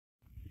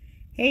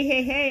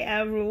Hey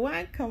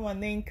everyone, come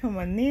on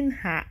in.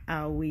 How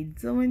are we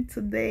doing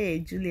today?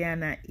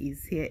 Juliana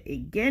is here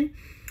again.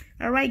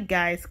 All right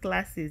guys,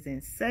 class is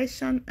in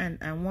session and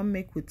I want to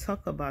make we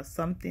talk about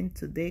something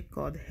today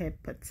called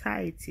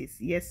hepatitis.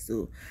 Yes,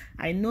 so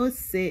I know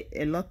say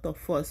a lot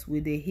of us we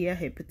dey hear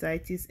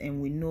hepatitis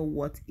and we know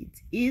what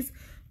it is,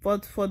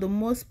 but for the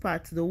most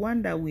part the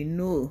one that we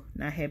know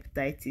na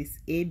hepatitis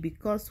A,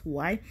 because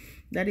why?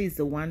 That is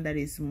the one that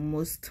is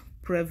most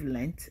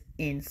prevalent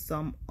in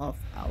some of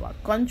our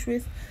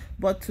countries.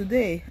 But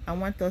today I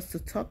want us to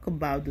talk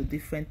about the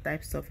different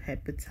types of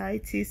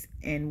hepatitis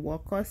and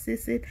what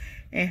causes it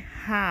and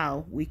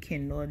how we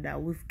can know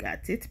that we've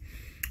got it.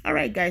 All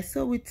right guys,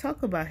 so we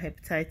talk about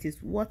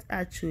hepatitis. What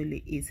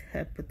actually is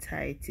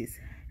hepatitis?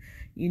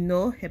 You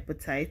know,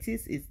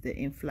 hepatitis is the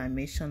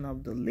inflammation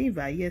of the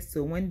liver. Yes,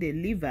 so when the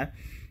liver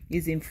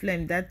is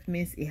inflamed, that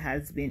means it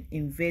has been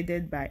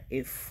invaded by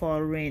a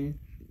foreign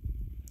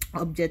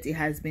object, it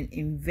has been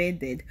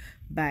invaded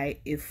by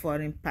a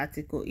foreign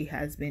particle, it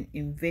has been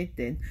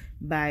invaded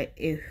by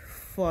a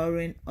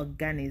foreign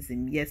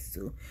organism. Yes,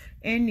 so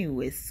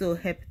anyway, so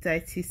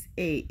hepatitis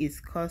A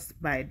is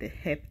caused by the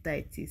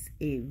hepatitis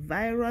A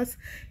virus,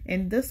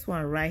 and this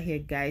one right here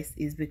guys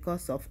is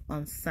because of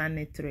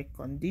unsanitary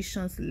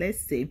conditions.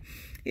 Let's say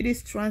it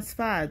is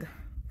transferred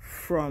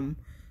from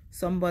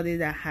somebody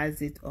that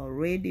has it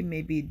already,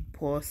 maybe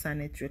poor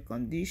sanitary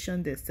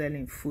condition, they're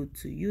selling food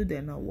to you,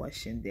 they're not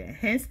washing their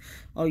hands,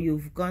 or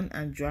you've gone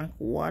and drank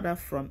water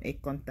from a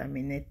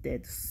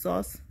contaminated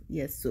source.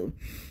 Yes, so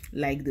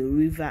like the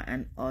river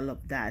and all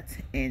of that,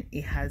 and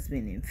it has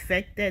been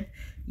infected,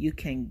 you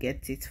can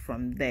get it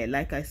from there.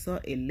 Like I saw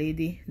a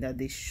lady that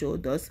they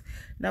showed us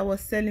that was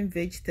selling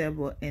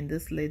vegetable, and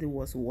this lady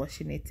was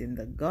washing it in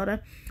the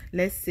gutter.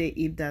 Let's say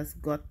if that's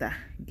gutter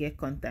get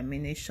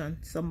contamination,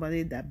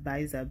 somebody that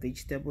buys a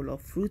vegetable or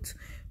fruit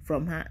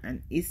from her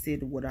and eats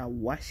it without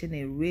washing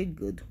it real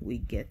good, we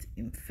get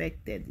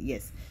infected.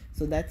 Yes,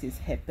 so that is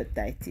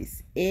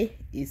hepatitis A,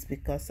 is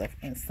because of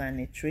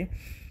unsanitary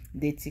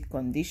dirty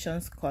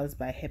conditions caused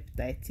by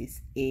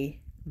hepatitis A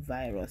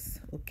virus.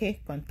 Okay,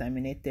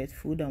 contaminated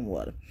food and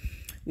water.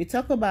 We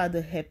talk about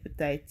the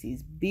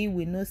hepatitis B.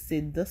 We know say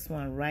this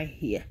one right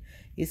here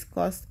is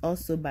caused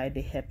also by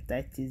the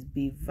hepatitis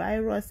B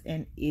virus,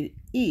 and it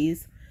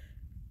is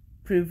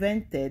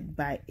prevented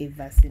by a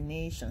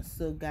vaccination.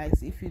 So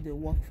guys, if you do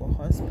work for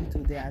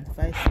hospital, they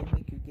advise you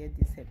make you get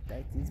this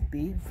hepatitis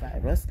B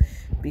virus,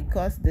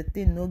 because the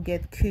thing no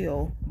get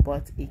cure,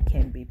 but it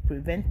can be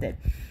prevented.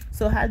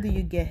 So how do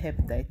you get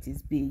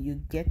hepatitis B? You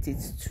get it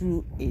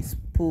through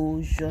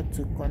exposure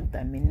to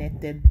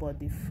contaminated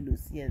body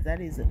fluids. Yes,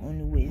 that is the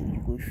only way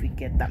you go if you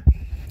get them.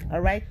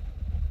 All right.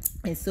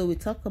 And so we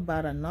talk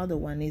about another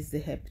one is the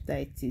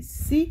hepatitis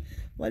C.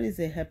 What is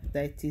the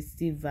hepatitis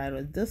C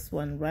virus? This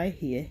one right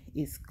here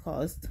is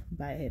caused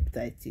by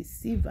hepatitis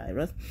C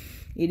virus.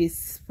 It is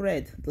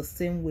spread the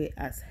same way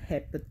as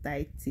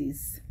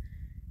hepatitis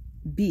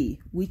B,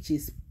 which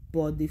is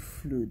body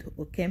fluid.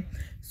 Okay,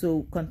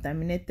 so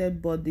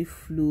contaminated body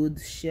fluid,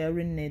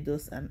 sharing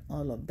needles and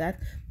all of that.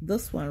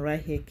 This one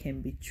right here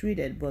can be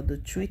treated, but the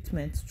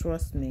treatment,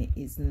 trust me,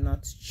 is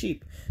not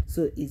cheap.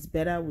 So it's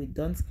better we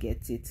don't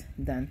get it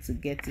than to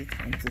get it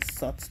and to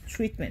sort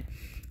treatment.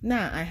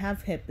 Now I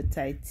have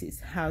hepatitis.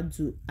 How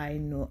do I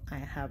know I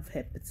have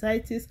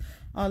hepatitis?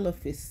 All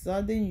of a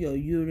sudden your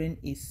urine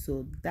is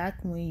so dark,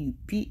 when you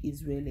pee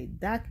is really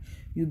dark,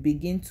 you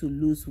begin to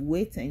lose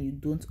weight and you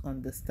don't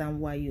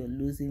understand why you're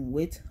losing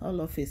weight.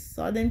 All of a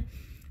sudden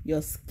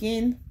your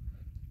skin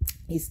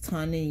is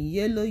turning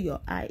yellow,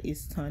 your eye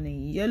is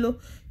turning yellow,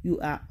 you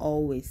are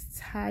always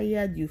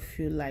tired, you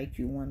feel like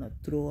you want to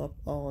throw up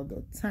all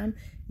the time.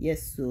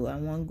 Yes, so I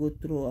want to go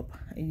throw up.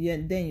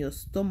 Then your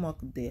stomach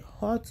they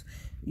hot,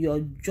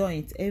 your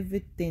joint,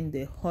 everything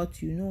they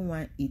hot, you know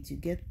why eat, you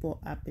get poor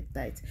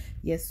appetite.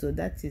 Yes, so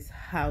that is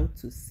how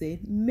to say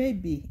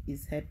maybe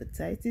it's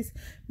hepatitis,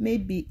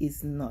 maybe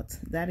it's not.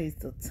 That is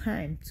the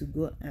time to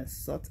go and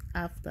sort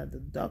after the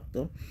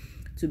doctor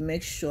to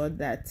make sure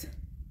that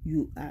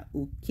you are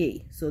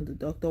okay. So the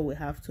doctor will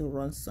have to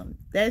run some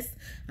tests,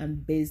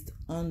 and based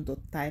on the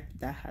type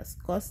that has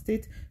caused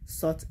it,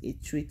 sort a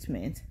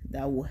treatment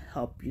that will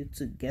help you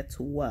to get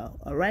well.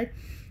 All right,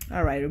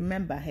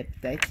 remember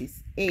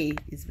hepatitis A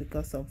is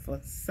because of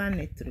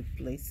unsanitary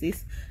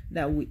places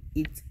that we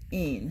eat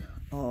in,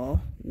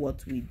 or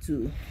what we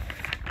do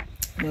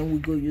when we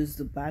go use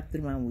the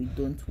bathroom and we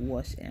don't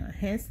wash our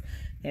hands.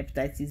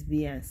 Hepatitis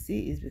B and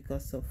C is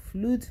because of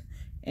fluid,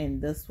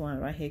 and this one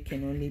right here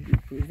can only be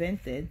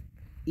prevented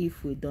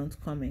if we don't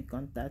come in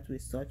contact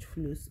with such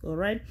fluids. All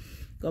right,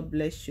 God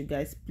bless you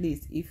guys.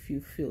 Please, if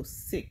you feel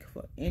sick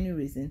for any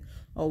reason,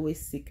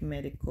 always seek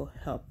medical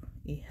help.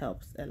 It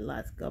helps a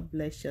lot. God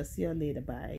bless you. See you later. Bye.